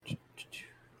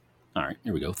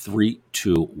Here we go. 3,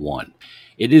 2, 1.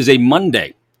 It is a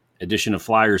Monday edition of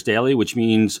Flyers Daily, which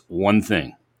means one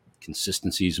thing.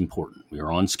 Consistency is important. We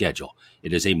are on schedule.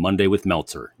 It is a Monday with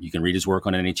Meltzer. You can read his work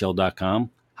on NHL.com,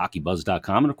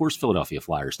 HockeyBuzz.com, and, of course,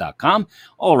 PhiladelphiaFlyers.com.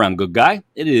 All-around good guy.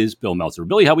 It is Bill Meltzer.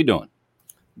 Billy, how we doing?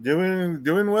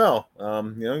 Doing well.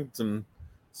 Some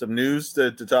news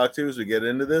to talk to as we get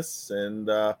into this. And,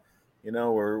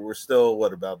 we're still,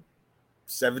 about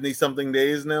 70-something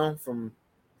days now from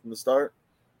the start?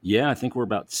 Yeah, I think we're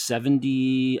about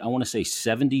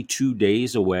 72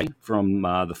 days away from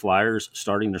the Flyers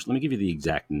starting. Let me give you the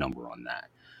exact number on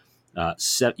that.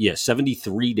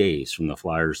 73 days from the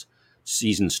Flyers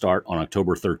season start on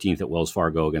October 13th at Wells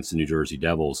Fargo against the New Jersey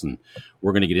Devils. And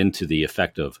we're going to get into the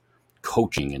effect of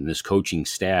coaching and this coaching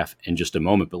staff in just a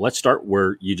moment. But let's start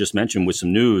where you just mentioned with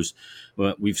some news.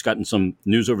 We've gotten some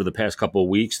news over the past couple of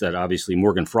weeks that obviously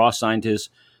Morgan Frost signed his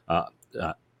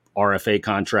RFA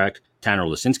contract. Tanner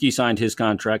Laczynski signed his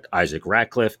contract, Isaac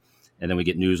Ratcliffe, and then we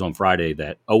get news on Friday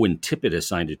that Owen Tippett has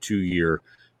signed a 2-year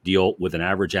deal with an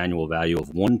average annual value of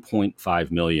 $1.5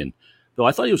 million. Bill,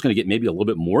 I thought he was going to get maybe a little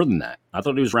bit more than that. I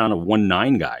thought he was around a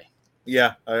 1.9 guy.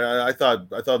 Yeah, I thought in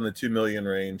the $2 million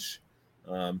range.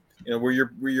 Where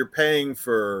you're paying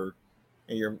for,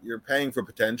 you're paying for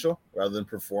potential rather than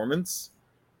performance,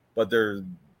 but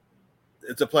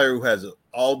it's a player who has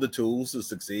all the tools to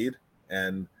succeed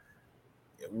and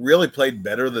really played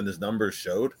better than his numbers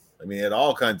showed. I mean, he had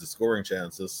all kinds of scoring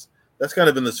chances. That's kind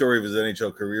of been the story of his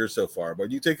NHL career so far. But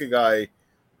you take a guy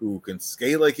who can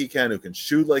skate like he can, who can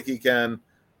shoot like he can,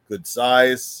 good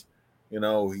size.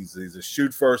 He's a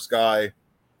shoot first guy.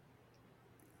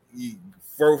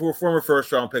 For a former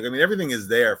first round pick, I mean, everything is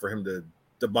there for him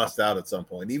to bust out at some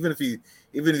point. Even if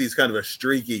he's kind of a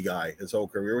streaky guy his whole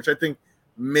career, which I think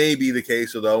may be the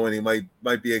case with Owen. He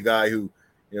might be a guy who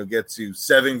gets you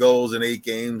 7 goals in 8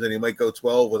 games, and he might go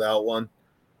 12 without one.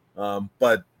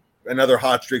 But another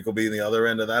hot streak will be in the other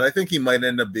end of that. I think he might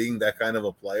end up being that kind of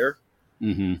a player.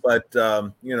 Mm-hmm. But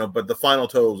but the final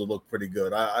totals will look pretty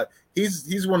good.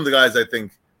 He's one of the guys I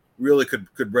think really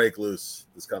could break loose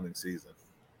this coming season.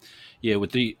 Yeah,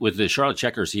 with the Charlotte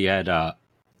Checkers, he had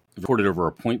recorded over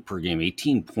a point per game,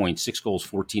 18 points, 6 goals,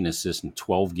 14 assists in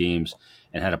 12 games,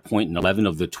 and had a point in 11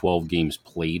 of the 12 games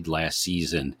played last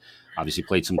season. Obviously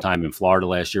played some time in Florida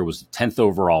last year, was the 10th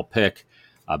overall pick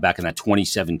back in that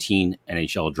 2017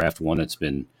 NHL draft, one that's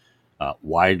been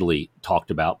widely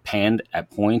talked about, panned at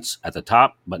points at the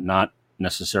top, but not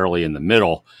necessarily in the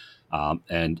middle.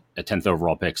 And a 10th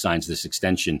overall pick signs this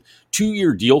extension.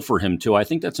 2-year deal for him, too. I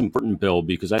think that's important, Bill,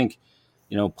 because I think,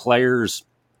 players,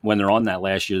 when they're on that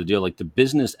last year of the deal, like the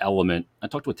business element, I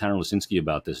talked with Tanner Laczynski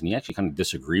about this, and he actually kind of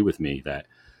disagreed with me that,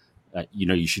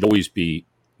 you should always be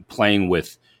playing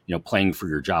for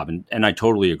your job. And I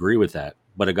totally agree with that.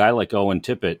 But a guy like Owen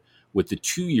Tippett with the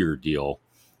 2-year deal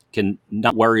can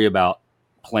not worry about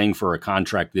playing for a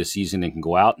contract this season and can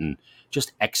go out and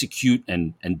just execute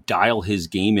and dial his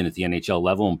game in at the NHL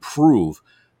level and prove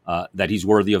that he's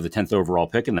worthy of the 10th overall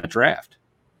pick in that draft.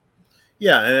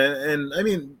 Yeah, and I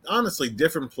mean, honestly,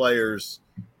 different players,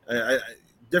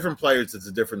 it's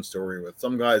a different story with.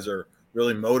 Some guys are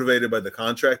really motivated by the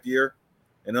contract year,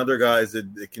 and other guys, it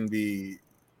can be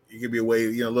a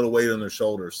weight, a little weight on their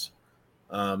shoulders.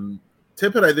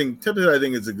 Tippett, I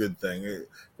think is a good thing.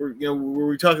 When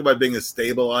we talk about being a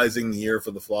stabilizing year for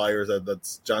the Flyers,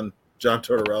 that's John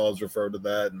Tortorella's referred to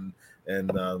that,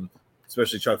 and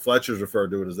especially Chuck Fletcher's referred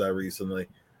to it as that recently.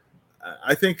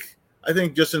 I think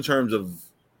just in terms of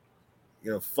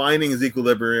finding his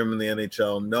equilibrium in the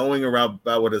NHL, knowing about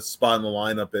what his spot in the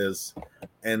lineup is,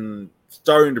 and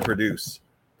starting to produce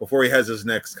before he has his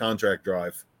next contract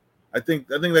drive, I think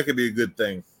that could be a good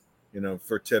thing,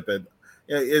 for Tippett.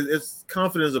 Yeah, it's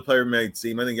confident as a player may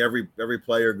seem. I think every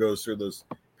player goes through those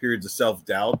periods of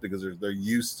self-doubt because they're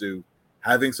used to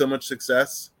having so much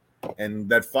success, and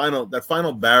that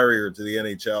final barrier to the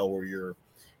NHL where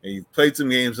you've played some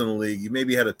games in the league, you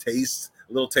maybe had a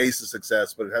little taste of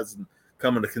success, but it hasn't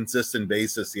come on a consistent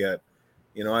basis yet.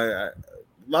 A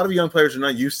lot of young players are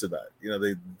not used to that.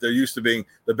 They're used to being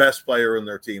the best player in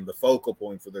their team, the focal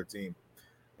point for their team,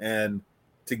 and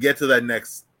to get to that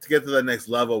next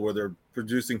level where they're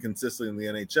producing consistently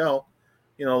in the NHL,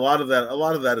 a lot of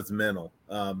that is mental.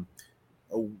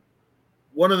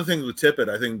 One of the things with Tippett,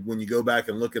 I think, when you go back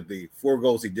and look at the 4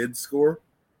 goals he did score,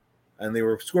 and they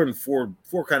were scored in four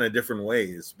kind of different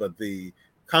ways, but the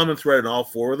common thread in all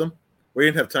 4 of them, we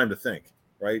didn't have time to think,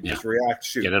 right? Yeah. Just react,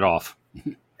 shoot, get it off.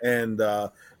 And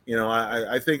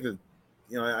I think that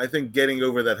I think getting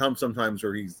over that hump sometimes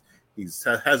where he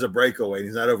has a breakaway and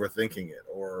he's not overthinking it,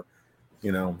 or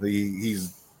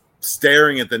he's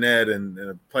staring at the net and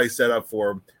a play set up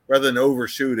for him, rather than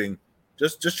overshooting,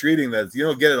 just treating that,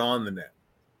 get it on the net.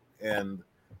 And,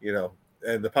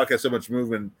 and the puck has so much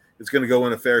movement, it's going to go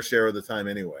in a fair share of the time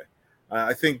anyway.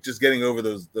 I think just getting over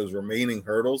those remaining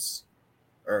hurdles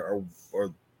are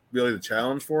really the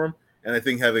challenge for him. And I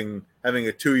think having a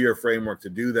 2-year framework to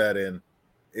do that in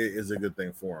is a good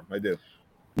thing for him. I do.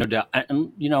 No doubt.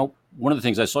 And, one of the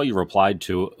things I saw you replied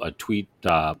to a tweet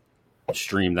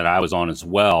stream that I was on as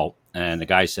well. And the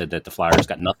guy said that the Flyers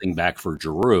got nothing back for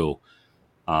Giroux.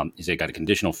 He said got a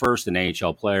conditional first, an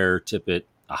AHL player, Tippett,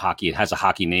 it has a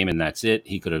hockey name, and that's it.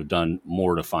 He could have done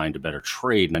more to find a better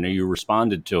trade. And I know you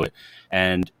responded to it.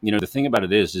 And, the thing about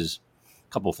it is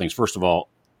a couple of things. First of all,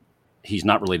 he's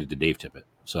not related to Dave Tippett.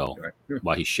 So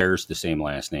while he shares the same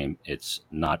last name, it's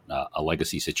not a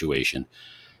legacy situation.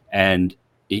 And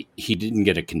he didn't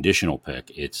get a conditional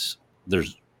pick.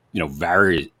 There's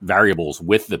variables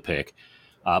with the pick.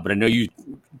 But I know you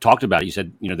talked about it. You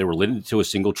said, they were limited to a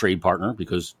single trade partner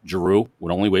because Giroux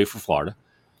would only wait for Florida.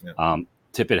 Yeah.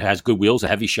 Tippett has good wheels, a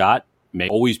heavy shot, may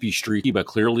always be streaky, but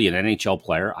clearly an NHL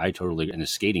player. And his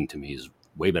skating to me is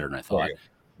way better than I thought.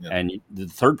 Yeah. And the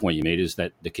third point you made is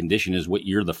that the condition is what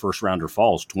year the first rounder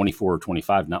falls, 24 or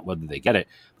 25, not whether they get it.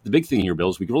 But the big thing here, Bill,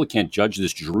 is we really can't judge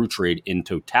this Giroux trade in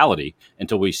totality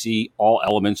until we see all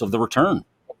elements of the return.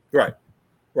 Right.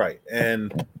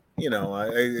 And,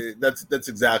 that's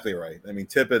exactly right. I mean,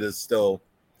 Tippett is still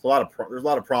there's a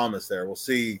lot of promise there. We'll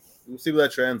see what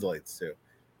that translates to.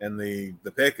 And the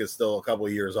pick is still a couple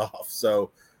of years off.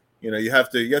 So, you have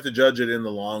to judge it in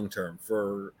the long term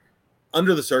for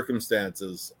under the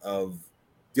circumstances of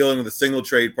dealing with a single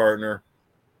trade partner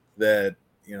that,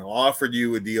 offered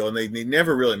you a deal and they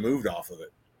never really moved off of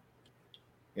it.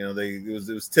 It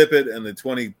was Tippett and the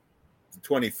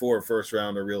 2024 first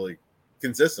rounder really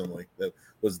consistently. That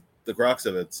was the crux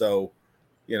of it. So,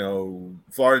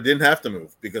 Florida didn't have to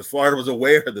move because Florida was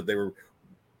aware that they were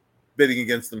bidding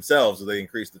against themselves, so they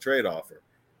increased the trade offer.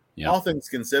 Yeah. All things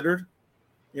considered,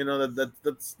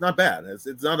 that's not bad.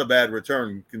 It's not a bad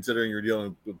return considering you're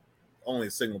dealing with only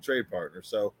a single trade partner.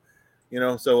 So,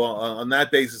 on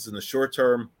that basis, in the short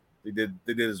term, they did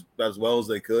as well as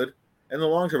they could. In the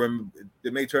long term,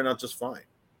 it may turn out just fine.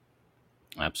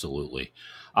 Absolutely.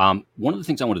 One of the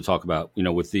things I want to talk about,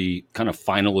 with the kind of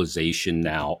finalization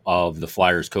now of the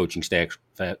Flyers coaching staff,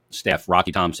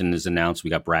 Rocky Thompson is announced. We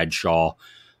got Brad Shaw,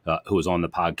 who was on the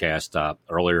podcast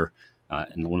earlier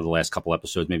in one of the last couple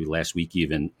episodes, maybe last week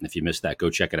even. If you missed that, go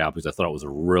check it out because I thought it was a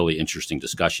really interesting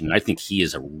discussion. And I think he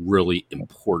is a really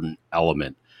important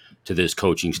element to this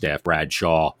coaching staff, Brad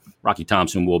Shaw. Rocky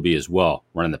Thompson will be as well,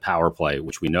 running the power play,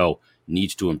 which we know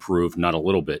needs to improve, not a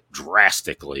little bit,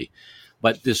 drastically.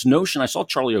 But this notion, I saw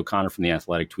Charlie O'Connor from The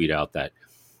Athletic tweet out that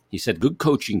he said good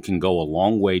coaching can go a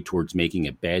long way towards making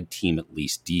a bad team at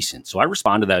least decent. So I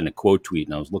responded to that in a quote tweet,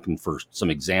 and I was looking for some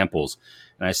examples.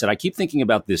 And I said, I keep thinking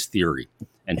about this theory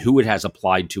and who it has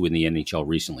applied to in the NHL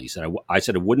recently. He said, I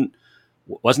said it wasn't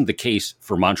the case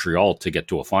for Montreal to get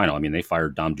to a final. I mean, they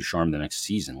fired Dom Ducharme the next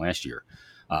season last year.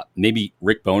 Maybe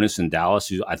Rick Bowness in Dallas,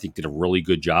 who I think did a really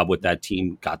good job with that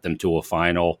team, got them to a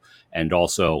final, and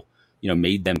also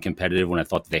made them competitive when I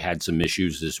thought they had some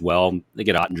issues as well. They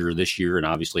get Ottinger this year, and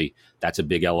obviously that's a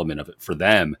big element of it for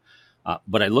them.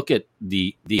 But I look at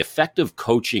the effective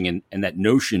coaching and that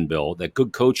notion, Bill, that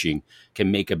good coaching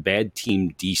can make a bad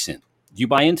team decent. Do you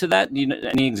buy into that?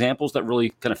 Any examples that really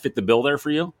kind of fit the bill there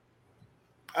for you?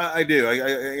 I do.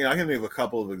 I can think of a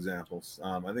couple of examples.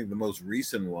 I think the most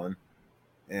recent one,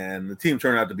 and the team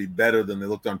turned out to be better than they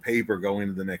looked on paper going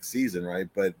into the next season, right?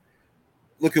 But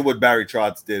look at what Barry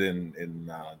Trotz did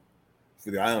in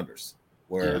for the Islanders,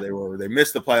 where they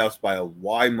missed the playoffs by a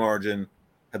wide margin,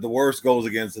 had the worst goals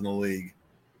against in the league.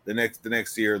 The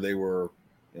next year they were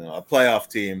a playoff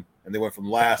team, and they went from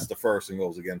last to first in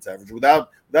goals against average without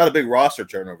a big roster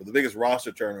turnover. The biggest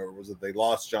roster turnover was that they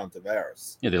lost John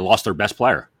Tavares. Yeah, they lost their best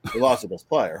player. They lost their best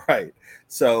player, right?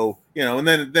 So and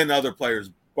then other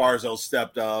players, Barzell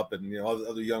stepped up, and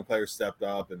other young players stepped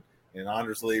up, and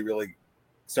Anders Lee really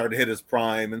started to hit his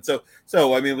prime. And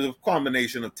so I mean, it was a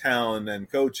combination of talent and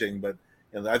coaching, but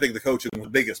I think the coaching was the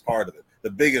biggest part of it.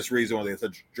 The biggest reason why they had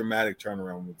such a dramatic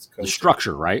turnaround was coaching. The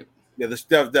structure, right? Yeah,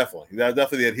 definitely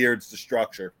the adherence to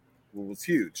structure was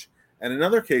huge. And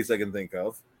another case I can think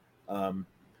of, and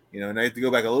I have to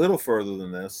go back a little further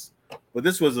than this, but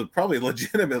this was probably a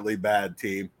legitimately bad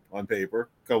team on paper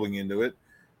going into it.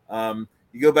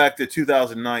 You go back to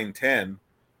 2009-10,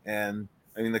 and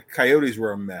I mean, the Coyotes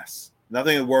were a mess.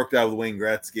 Nothing had worked out with Wayne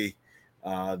Gretzky.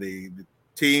 The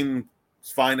team's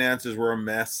finances were a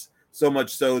mess, so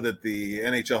much so that the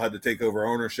NHL had to take over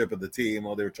ownership of the team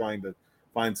while they were trying to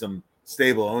find some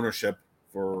stable ownership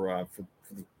for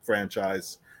the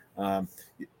franchise.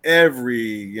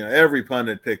 Every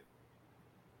pundit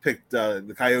picked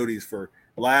the Coyotes for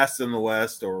last in the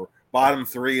West or bottom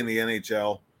 3 in the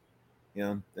NHL.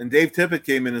 And Dave Tippett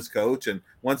came in as coach, and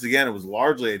once again, it was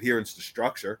largely adherence to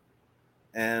structure.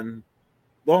 And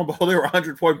lo and behold, they were a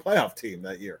 100-point playoff team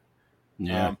that year.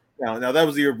 Yeah. Now that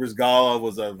was the year Brizgalov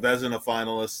was a Vezina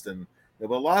finalist,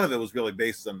 but a lot of it was really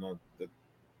based on the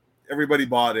everybody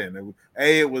bought in.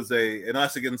 It was an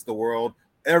us against the world.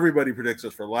 Everybody predicts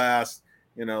us for last.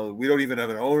 We don't even have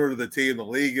an owner to the team. The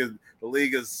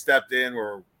league has stepped in.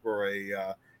 We're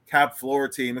a cap floor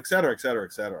team, et cetera, et cetera,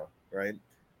 et cetera. Right.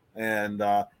 And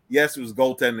yes, it was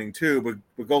goaltending too,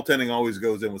 but goaltending always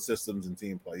goes in with systems and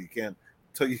team play.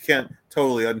 You can't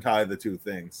totally untie the two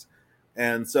things.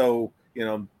 And so,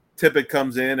 Tippett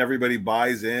comes in, everybody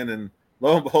buys in, and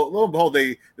lo and behold,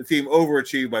 the team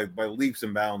overachieved by leaps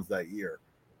and bounds that year.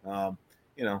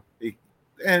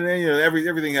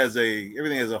 Everything has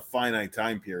a finite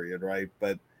time period, right?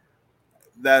 But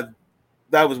that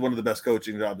was one of the best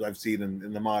coaching jobs I've seen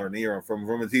in the modern era from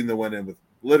a team that went in with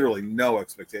literally no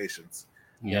expectations.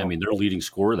 Yeah, I mean, their leading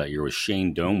scorer that year was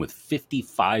Shane Doan with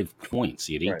 55 points.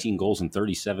 He had 18 goals and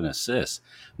 37 assists.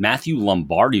 Matthew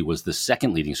Lombardi was the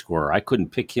second leading scorer. I couldn't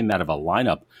pick him out of a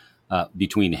lineup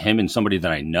between him and somebody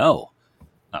that I know.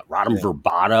 Radim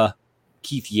Verbata,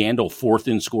 Keith Yandel, fourth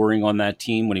in scoring on that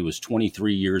team when he was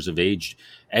 23 years of age.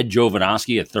 Ed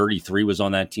Jovanovski at 33 was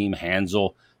on that team.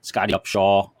 Hansel, Scotty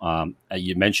Upshaw.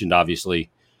 You mentioned, obviously,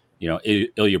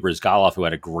 Ilya Brizgalov, who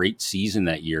had a great season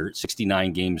that year,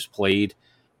 69 games played,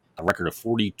 a record of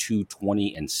 42,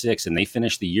 20, and 6. And they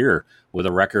finished the year with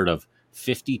a record of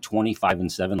 50, 25,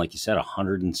 and 7. Like you said,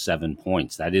 107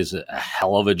 points. That is a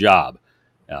hell of a job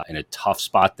in a tough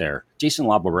spot there. Jason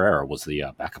LaBarrera was the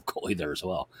backup goalie there as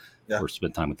well. Or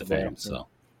spent time with the Phantoms. So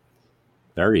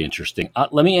very interesting.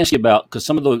 Let me ask you about, because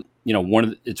some of the,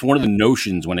 it's one of the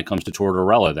notions when it comes to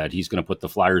Tortorella that he's going to put the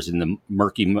Flyers in the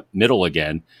murky middle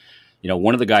again.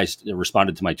 One of the guys that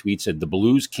responded to my tweet said the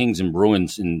Blues, Kings, and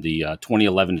Bruins in the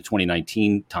 2011 to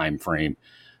 2019 time frame,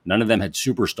 none of them had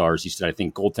superstars. He said, I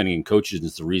think goaltending and coaches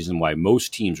is the reason why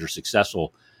most teams are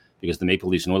successful, because the Maple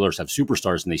Leafs and Oilers have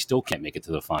superstars and they still can't make it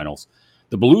to the finals.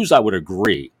 The Blues, I would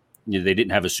agree. They didn't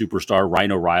have a superstar.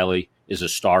 Ryan O'Reilly is a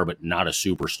star, but not a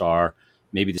superstar.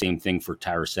 Maybe the same thing for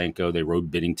Tarasenko. They rode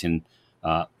Binnington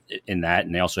in that,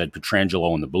 and they also had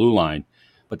Pietrangelo on the blue line.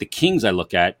 But the Kings, I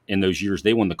look at, in those years,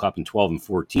 they won the Cup in 12 and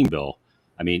 14, Bill.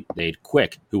 I mean, they had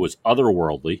Quick, who was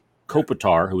otherworldly,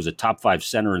 Kopitar, who was a top 5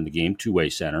 center in the game, two-way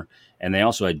center, and they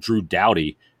also had Drew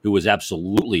Doughty, who was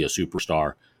absolutely a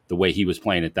superstar the way he was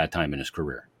playing at that time in his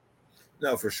career.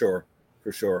 No, for sure.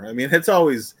 For sure. I mean, it's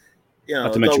always,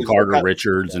 not to mention Carter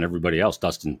Richards and everybody else,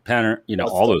 Dustin Penner,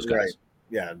 all those guys. Right.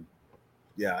 Yeah.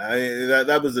 Yeah.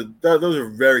 Those are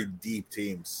very deep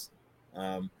teams.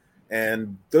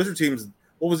 And those are teams.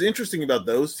 What was interesting about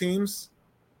those teams,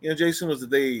 Jason, was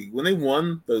that when they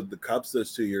won the Cups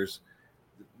those 2 years,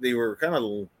 they were kind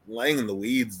of laying in the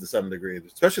weeds to some degree,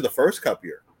 especially the first Cup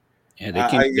year. Yeah,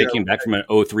 they came back from an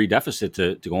 0-3 deficit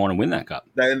to go on and win that Cup.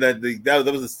 That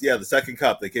was the second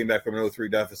Cup. They came back from an 0-3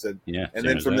 deficit. Yeah, and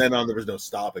then from then on, there was no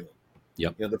stopping them.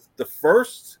 Yep. The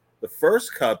first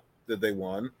Cup that they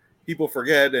won, people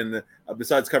forget. And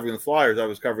besides covering the Flyers, I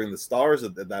was covering the Stars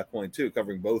at that point too,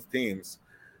 covering both teams.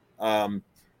 On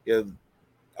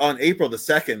April the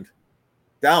 2nd,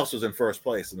 Dallas was in first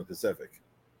place in the Pacific,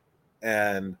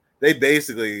 and they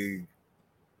basically,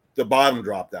 the bottom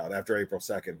dropped out after April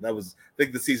 2nd. That was, I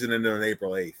think the season ended on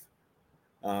April 8th.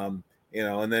 And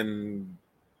then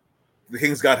the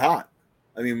Kings got hot.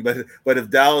 I mean, but if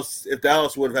Dallas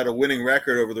would have had a winning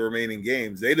record over the remaining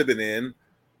games, they'd have been in,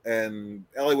 and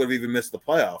LA would have even missed the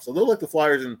playoffs. So they're like the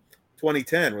Flyers in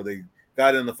 2010, where they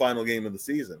got in the final game of the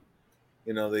season.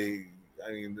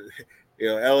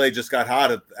 LA just got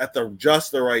hot at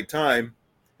just the right time,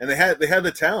 and they had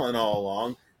the talent all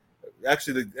along.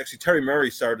 Actually, Terry Murray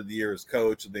started the year as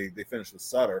coach, and they finished with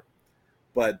Sutter,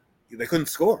 but they couldn't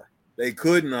score. They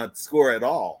could not score at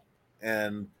all,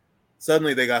 and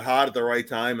suddenly they got hot at the right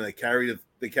time, and they carried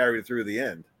it through the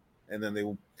end. And then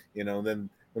then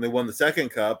when they won the second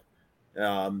Cup,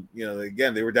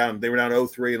 again they were down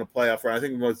 0-3 in a playoff round. I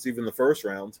think it was even the first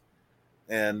round,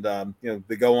 and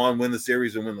they go on, win the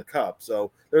series, and win the Cup.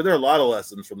 So there are a lot of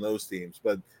lessons from those teams,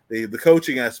 but the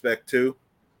coaching aspect too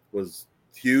was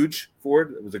huge for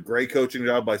it. It was a great coaching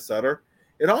job by Sutter.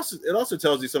 It also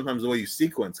tells you sometimes the way you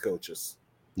sequence coaches.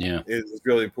 Yeah, is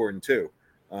really important too.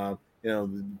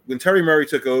 When Terry Murray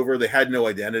took over, they had no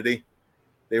identity.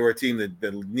 They were a team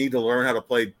that need to learn how to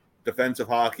play defensive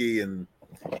hockey, and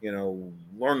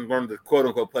learn to quote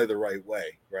unquote play the right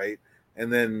way, right?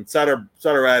 And then Sutter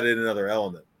added another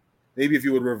element. Maybe if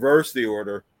you would reverse the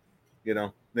order,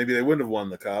 maybe they wouldn't have won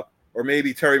the cup, or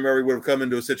maybe Terry Murray would have come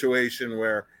into a situation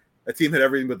where a team had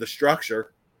everything but the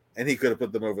structure, and he could have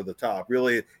put them over the top.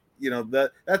 Really,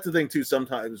 that's the thing too.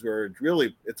 Sometimes where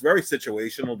it's very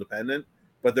situational dependent,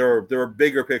 but there are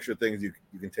bigger picture things you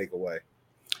can take away.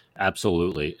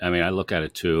 Absolutely. I mean, I look at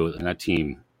it too, and that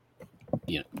team,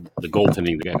 the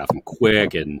goaltending, they got from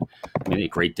Quick, and I mean,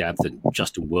 great depth. And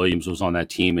Justin Williams was on that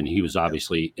team, and he was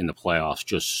obviously in the playoffs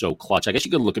just so clutch. I guess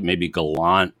you could look at maybe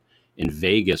Gallant in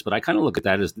Vegas, but I kind of look at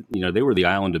that as, they were the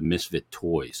island of misfit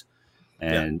toys,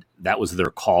 and that was their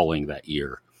calling that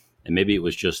year. And maybe it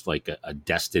was just like a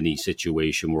destiny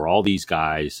situation where all these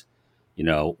guys,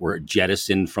 were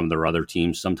jettisoned from their other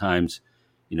teams. Sometimes,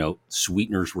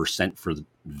 sweeteners were sent for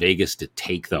Vegas to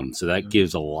take them. So that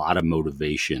gives a lot of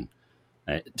motivation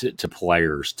to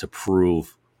players to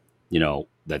prove,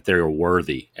 that they're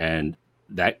worthy. And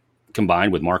that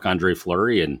combined with Marc-Andre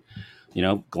Fleury and,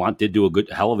 Gallant did do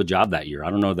a hell of a job that year.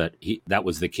 I don't know that that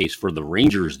was the case for the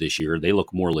Rangers this year. They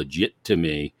look more legit to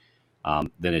me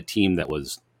than a team that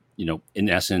was, in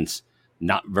essence,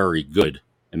 not very good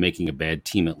and making a bad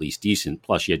team at least decent.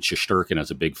 Plus, you had Shesterkin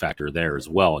as a big factor there as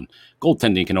well. And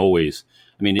goaltending can always,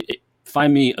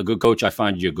 find me a good coach, I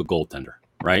find you a good goaltender,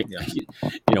 right?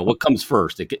 Yeah. What comes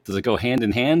first? Does it go hand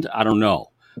in hand? I don't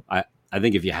know. I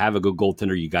think if you have a good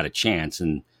goaltender, you got a chance.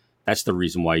 And that's the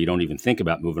reason why you don't even think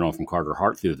about moving on from Carter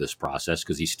Hart through this process,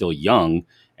 because he's still young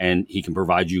and he can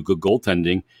provide you good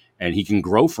goaltending and he can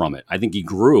grow from it. I think he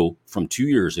grew from 2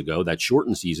 years ago, that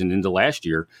shortened season, into last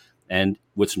year. And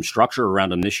with some structure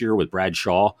around him this year with Brad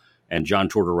Shaw and John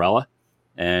Tortorella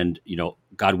and,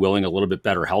 God willing, a little bit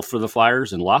better health for the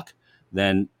Flyers and luck,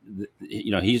 then,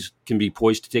 he's can be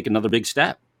poised to take another big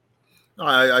step. No,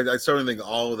 I certainly think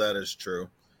all of that is true.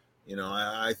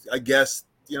 I guess,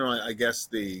 I guess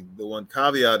the one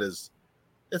caveat is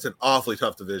it's an awfully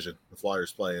tough division the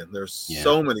Flyers play in. There's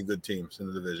so many good teams in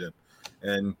the division.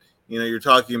 And, you're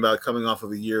talking about coming off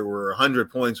of a year where 100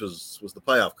 points was the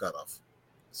playoff cutoff.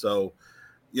 So,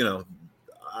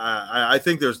 I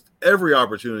think there's every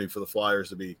opportunity for the Flyers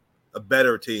to be a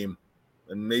better team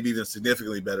and maybe even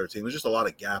significantly better team. There's just a lot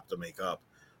of gap to make up.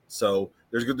 So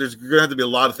there's going to have to be a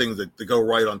lot of things that go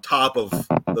right on top of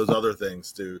those other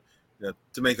things to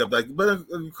make up that. But of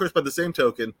course, by the same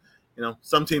token,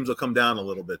 some teams will come down a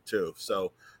little bit too.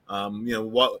 So,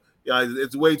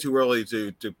 it's way too early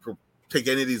to take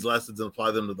any of these lessons and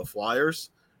apply them to the Flyers.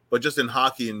 But just in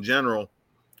hockey in general,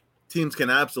 teams can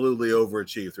absolutely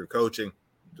overachieve through coaching,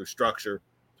 through structure,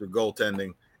 through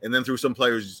goaltending, and then through some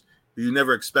players who you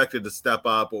never expected to step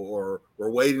up or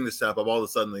were waiting to step up. All of a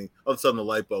sudden the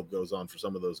light bulb goes on for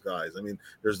some of those guys. I mean,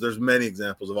 there's many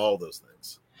examples of all those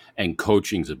things. And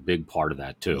coaching's a big part of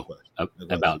that too,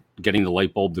 about getting the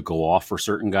light bulb to go off for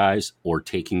certain guys or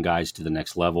taking guys to the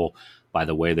next level by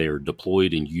the way they are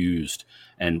deployed and used.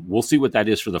 And we'll see what that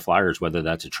is for the Flyers, whether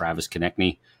that's a Travis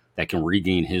Konechny that can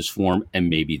regain his form and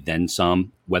maybe then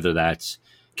some, whether that's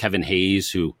Kevin Hayes,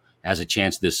 who has a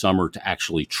chance this summer to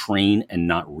actually train and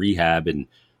not rehab. And,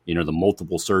 the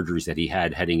multiple surgeries that he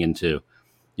had heading into,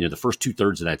 the first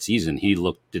 2/3 of that season, he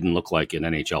didn't look like an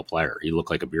NHL player. He looked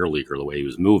like a beer leaguer the way he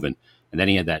was moving. And then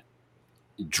he had that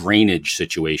drainage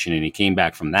situation and he came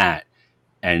back from that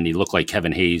and he looked like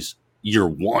Kevin Hayes year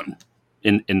one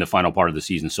in the final part of the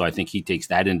season. So I think he takes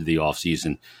that into the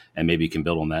offseason and maybe can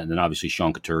build on that. And then obviously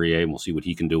Sean Couturier, and we'll see what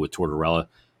he can do with Tortorella.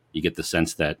 You get the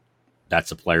sense that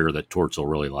that's a player that Torts will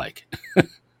really like.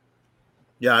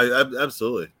 Yeah,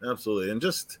 absolutely. Absolutely. And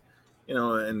just,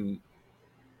 and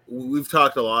we've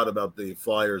talked a lot about the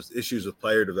Flyers' issues with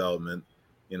player development,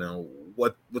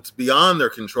 what's beyond their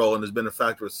control and has been a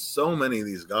factor with so many of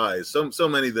these guys, so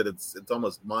many that it's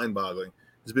almost mind-boggling,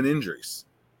 has been injuries,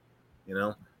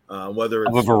 whether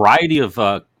it's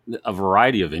a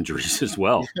variety of injuries as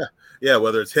well. Yeah,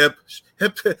 whether it's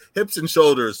hips and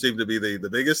shoulders seem to be the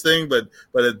biggest thing, but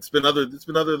it's been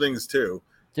other things too.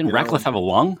 Didn't Ratcliffe have a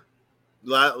lung?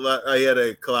 I had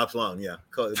a collapsed lung. Yeah,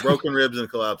 broken ribs and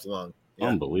collapsed lung. Yeah.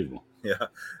 Unbelievable. Yeah,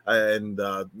 and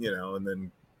and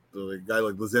then the guy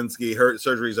like Lazinski hurt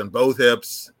surgeries on both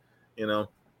hips.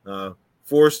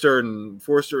 Forster and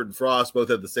Frost both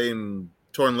had the same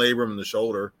torn labrum in the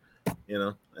shoulder.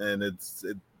 And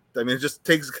it just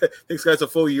takes guys a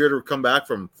full year to come back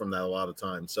from that a lot of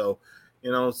times. So,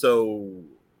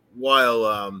 while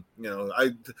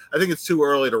I think it's too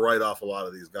early to write off a lot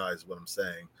of these guys, is what I'm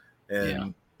saying.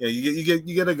 And you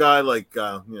get a guy like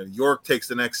York takes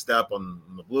the next step on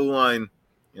the blue line.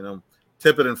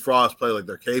 Tippett and Frost play like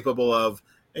they're capable of,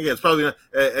 again, it's probably not,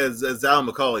 as Alan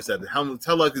McCauley said.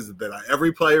 How likely is it that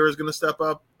every player is going to step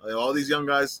up? Like, all these young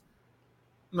guys,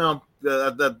 no,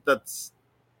 that's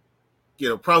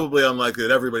probably unlikely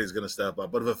that everybody's going to step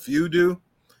up. But if a few do,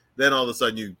 then all of a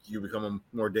sudden you become a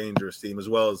more dangerous team, as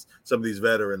well as some of these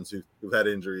veterans who've had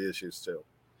injury issues too.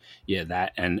 Yeah,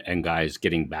 that and guys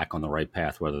getting back on the right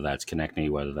path, whether that's Konechny,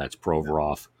 whether that's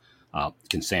Provorov.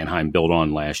 Can Sanheim build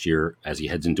on last year as he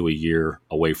heads into a year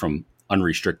away from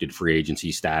unrestricted free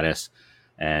agency status?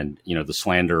 And, the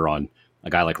slander on a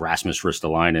guy like Rasmus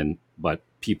Ristolainen, but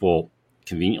people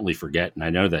conveniently forget, and I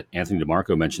know that Anthony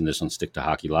DeMarco mentioned this on Stick to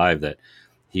Hockey Live, that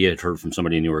he had heard from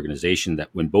somebody in the organization that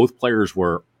when both players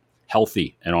were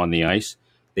healthy and on the ice,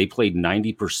 they played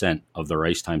 90% of their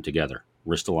ice time together,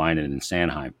 Ristolainen and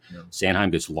Sanheim. Yeah.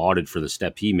 Sanheim gets lauded for the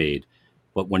step he made,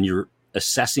 but when you're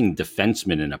assessing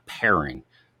defensemen in a pairing,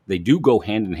 they do go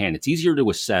hand in hand. It's easier to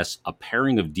assess a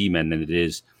pairing of D-men than it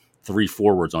is three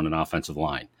forwards on an offensive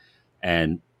line.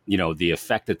 And, the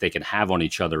effect that they can have on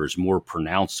each other is more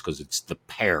pronounced because it's the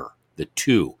pair, the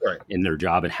two, right, in their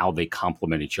job and how they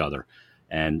complement each other.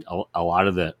 And a lot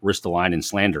of the Ristolainen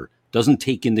slander doesn't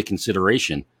take into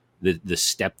consideration the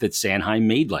step that Sanheim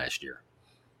made last year.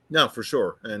 No, for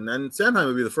sure. And Sanheim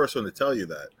would be the first one to tell you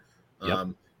that.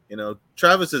 Yep.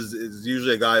 Travis is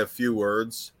usually a guy of few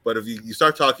words, but if you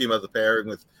start talking about the pairing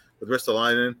with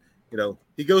Ristolainen,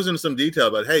 he goes into some detail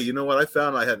about, hey, you know what, I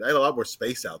found I had a lot more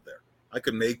space out there. I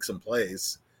could make some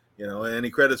plays, and he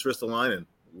credits Ristolainen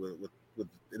with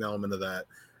an element of that.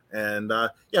 And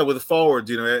with the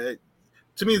forwards, to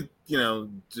me,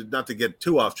 not to get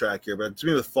too off track here, but to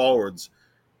me, with forwards,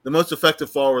 the most effective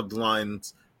forward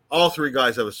lines, all three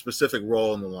guys have a specific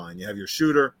role in the line. You have your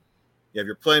shooter, you have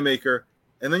your playmaker,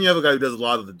 and then you have a guy who does a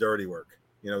lot of the dirty work.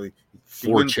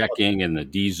 Forechecking in the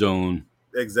D zone.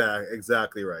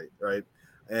 Exactly right.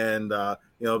 And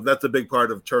that's a big part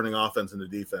of turning offense into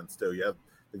defense too. You have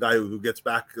the guy who gets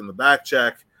back in the back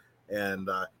check and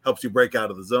helps you break out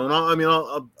of the zone.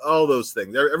 All those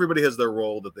things. Everybody has their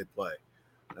role that they play.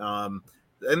 And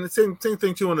the same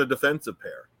thing too in a defensive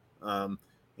pair.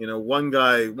 One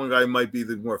guy might be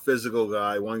the more physical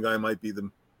guy. One guy might be the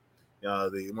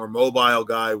more mobile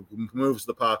guy who moves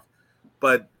the puck.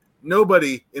 But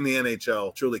nobody in the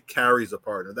NHL truly carries a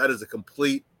partner. That is a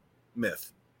complete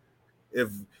myth. If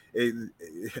the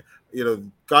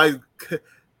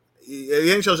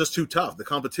NHL is just too tough. The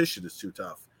competition is too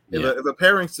tough. Yeah. If a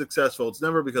pairing's successful, it's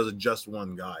never because of just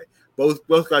one guy.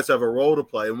 Both guys have a role to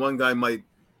play, and one guy might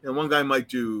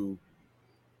do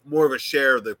more of a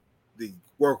share of the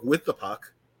work with the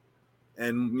puck.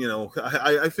 And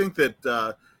I think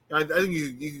that I think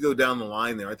you could go down the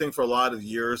line there. I think for a lot of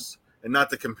years, and not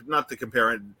to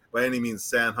compare it by any means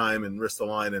Sanheim and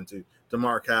Ristolainen to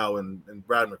Mark Howe and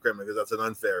Brad McCrimmon, because that's an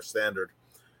unfair standard.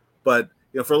 But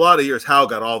for a lot of years, Howe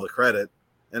got all the credit,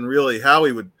 and really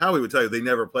Howie would tell you they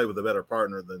never played with a better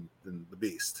partner than the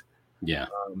Beast. Yeah.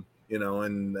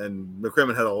 And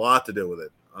McCrimmon had a lot to do with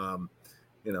it. One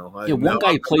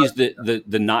guy plays the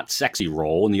not sexy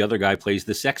role, and the other guy plays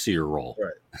the sexier role.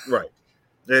 Right.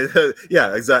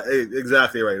 Yeah,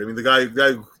 exactly right. I mean, the guy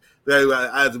who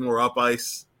adds more up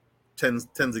ice tends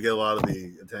to get a lot of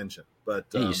the attention. But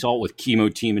you saw it with Kimmo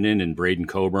Timonen and Braden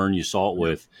Coburn. You saw it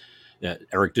with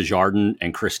Eric Desjardins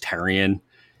and Chris Therien.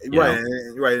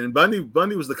 Right. And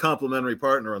Bundy was the complementary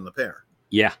partner on the pair.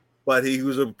 Yeah, but he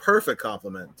was a perfect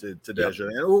complement to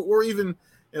Desjardins, yep. or even.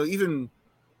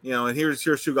 And here's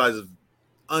two guys of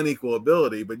unequal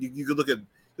ability, but you could look at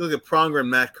Pronger and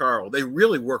Matt Carl. They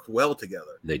really worked well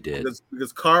together. They did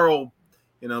because Carl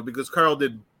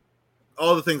did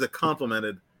all the things that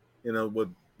complemented, what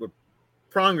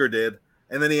Pronger did,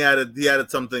 and then he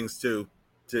added some things to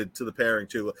the pairing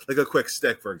too, like a quick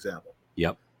stick, for example.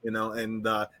 Yep. And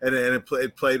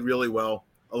it played really well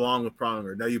along with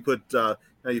Pronger. Now you put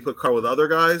Carl with other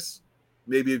guys,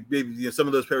 maybe some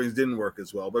of those pairings didn't work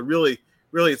as well, but really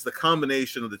it's the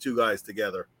combination of the two guys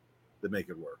together that make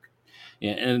it work.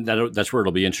 Yeah, and that's where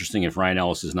it'll be interesting if Ryan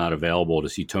Ellis is not available to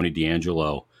see Tony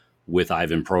DeAngelo with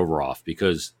Ivan Provorov,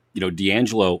 because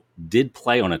DeAngelo did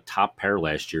play on a top pair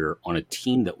last year on a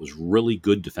team that was really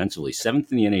good defensively,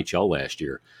 7th in the NHL last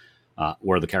year,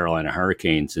 were the Carolina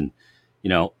Hurricanes. And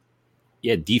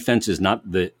defense is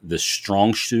not the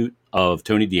strong suit of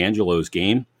Tony DeAngelo's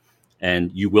game.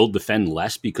 And you will defend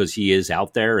less because he is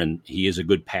out there and he is a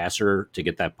good passer to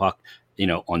get that puck,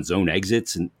 on zone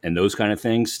exits and those kind of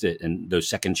things, and those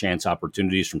second chance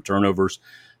opportunities from turnovers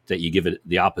that you give it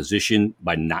the opposition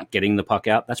by not getting the puck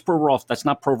out. That's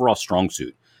not Provorov's strong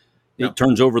suit. It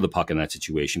turns over the puck in that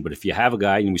situation. But if you have a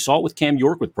guy, and we saw it with Cam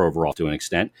York with Provorov to an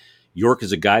extent, York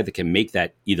is a guy that can make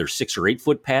that either 6 or 8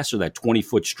 foot pass or that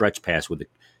 20-foot stretch pass with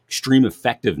extreme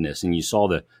effectiveness. And you saw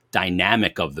the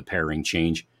dynamic of the pairing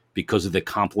change because of the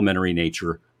complementary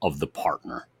nature of the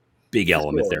partner. Big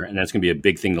element there. And that's going to be a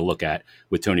big thing to look at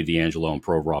with Tony DeAngelo and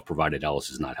Provorov, provided Ellis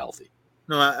is not healthy.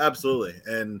 No, absolutely.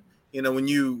 And, when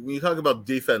you talk about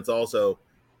defense also,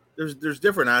 there's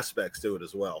different aspects to it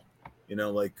as well.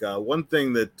 One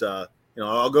thing that,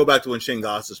 I'll go back to when Shane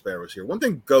Gostisbehere was here. One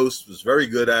thing Ghost was very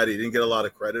good at, he didn't get a lot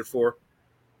of credit for,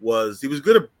 was he was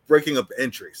good at breaking up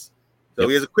entries. So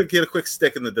he had a quick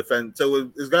stick in the defense. So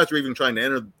his guys were even trying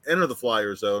to enter the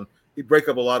Flyer zone. He'd break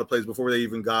up a lot of plays before they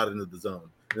even got into the zone.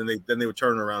 And then they would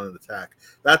turn around and attack.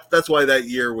 That's why that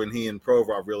year when he and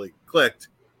Provorov really clicked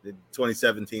in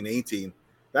 2017-18,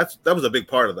 that was a big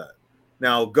part of that.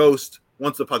 Now Ghost,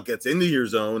 once the puck gets into your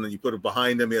zone and you put it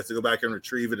behind him, he has to go back and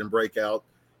retrieve it and break out.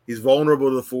 He's vulnerable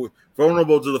to the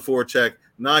forecheck,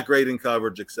 not great in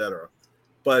coverage, etc.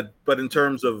 But in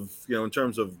terms of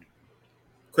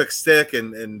quick stick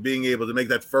and being able to make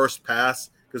that first pass,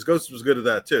 because Ghost was good at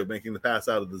that too, making the pass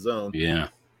out of the zone. Yeah.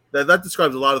 That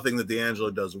describes a lot of things that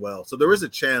DeAngelo does well. So there is a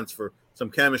chance for some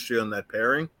chemistry on that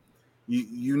pairing.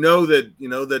 You know that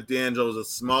DeAngelo is a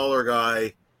smaller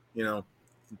guy,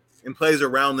 and plays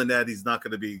around the net. He's not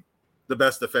going to be the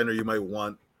best defender you might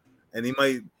want, and he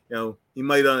might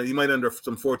under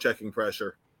some forechecking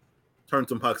pressure turn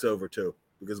some pucks over too,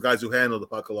 because guys who handle the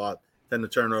puck a lot tend to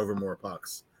turn over more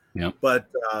pucks. Yeah. But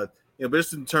but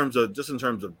just in terms of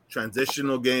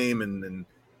transitional game and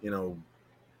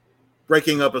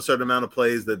breaking up a certain amount of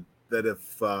plays that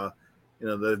if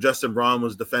that Justin Braun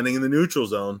was defending in the neutral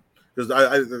zone, because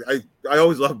I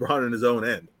always loved Braun in his own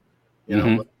end,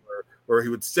 where he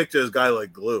would stick to his guy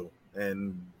like glue,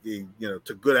 and he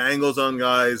took good angles on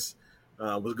guys,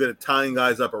 was good at tying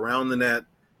guys up around the net.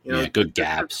 Good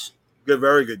gaps,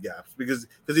 very good gaps, because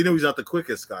he knew he's not the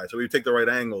quickest guy, so he would take the right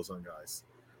angles on guys.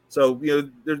 So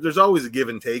there's always a give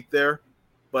and take there,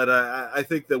 but I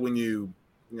think that when you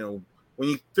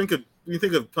think of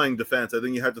playing defense, I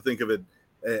think you have to think of it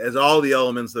as all the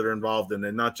elements that are involved in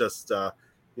it, not just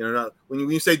not when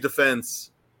you say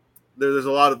defense. There's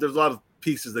a lot of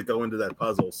pieces that go into that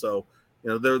puzzle. So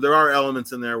there are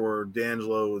elements in there where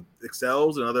DeAngelo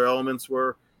excels, and other elements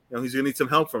where he's going to need some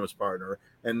help from his partner.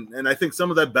 And I think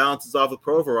some of that balances off with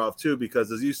Provorov too,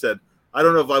 because as you said, I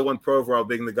don't know if I want Provorov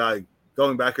being the guy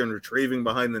going back and retrieving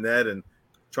behind the net and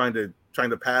trying to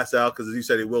pass out, because as you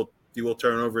said, he will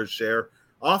turn over his share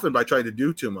often by trying to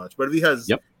do too much. But if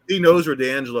he knows where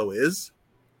DeAngelo is,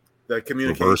 that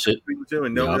communication between the two,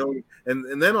 and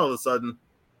and then all of a sudden,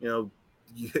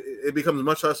 it becomes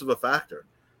much less of a factor.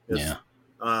 And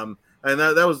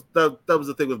that was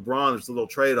the thing with Braun. There's a little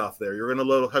trade off there. You're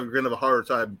gonna have a harder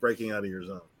time breaking out of your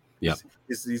zone. Yeah,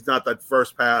 he's not that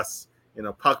first pass,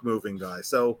 puck moving guy.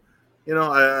 So,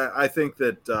 I think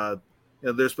that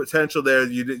there's potential there.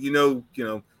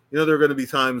 There are going to be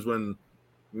times when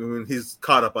he's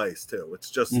caught up ice too. It's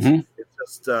just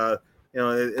it's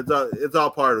all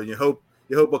part of it. You hope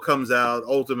what comes out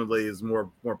ultimately is more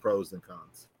pros than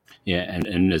cons. Yeah,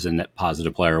 and as a net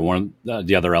positive player, one of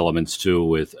the other elements too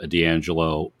with a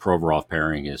DeAngelo Provorov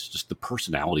pairing is just the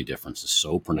personality difference is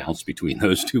so pronounced between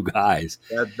those two guys.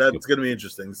 That's going to be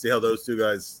interesting to see how those two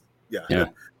guys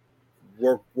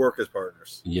work as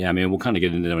partners. Yeah, I mean, we'll kind of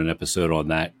get into an episode on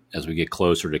that as we get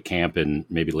closer to camp in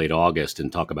maybe late August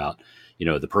and talk about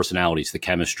the personalities, the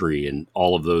chemistry, and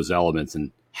all of those elements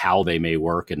and how they may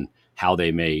work and how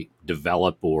they may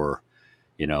develop or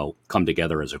come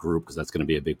together as a group, because that's going to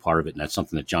be a big part of it. And that's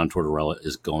something that John Tortorella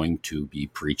is going to be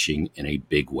preaching in a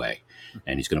big way.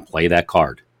 And he's going to play that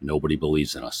card. Nobody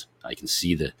believes in us. I can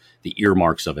see the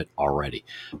earmarks of it already.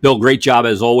 Bill, great job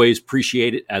as always.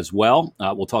 Appreciate it as well.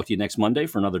 We'll talk to you next Monday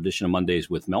for another edition of Mondays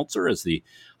with Meltzer as the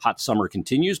hot summer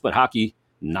continues, but hockey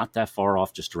not that far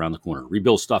off, just around the corner.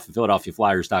 Rebuild stuff at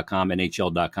PhiladelphiaFlyers.com,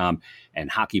 NHL.com, and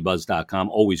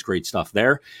HockeyBuzz.com. Always great stuff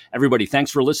there. Everybody,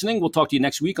 thanks for listening. We'll talk to you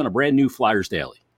next week on a brand new Flyers Daily.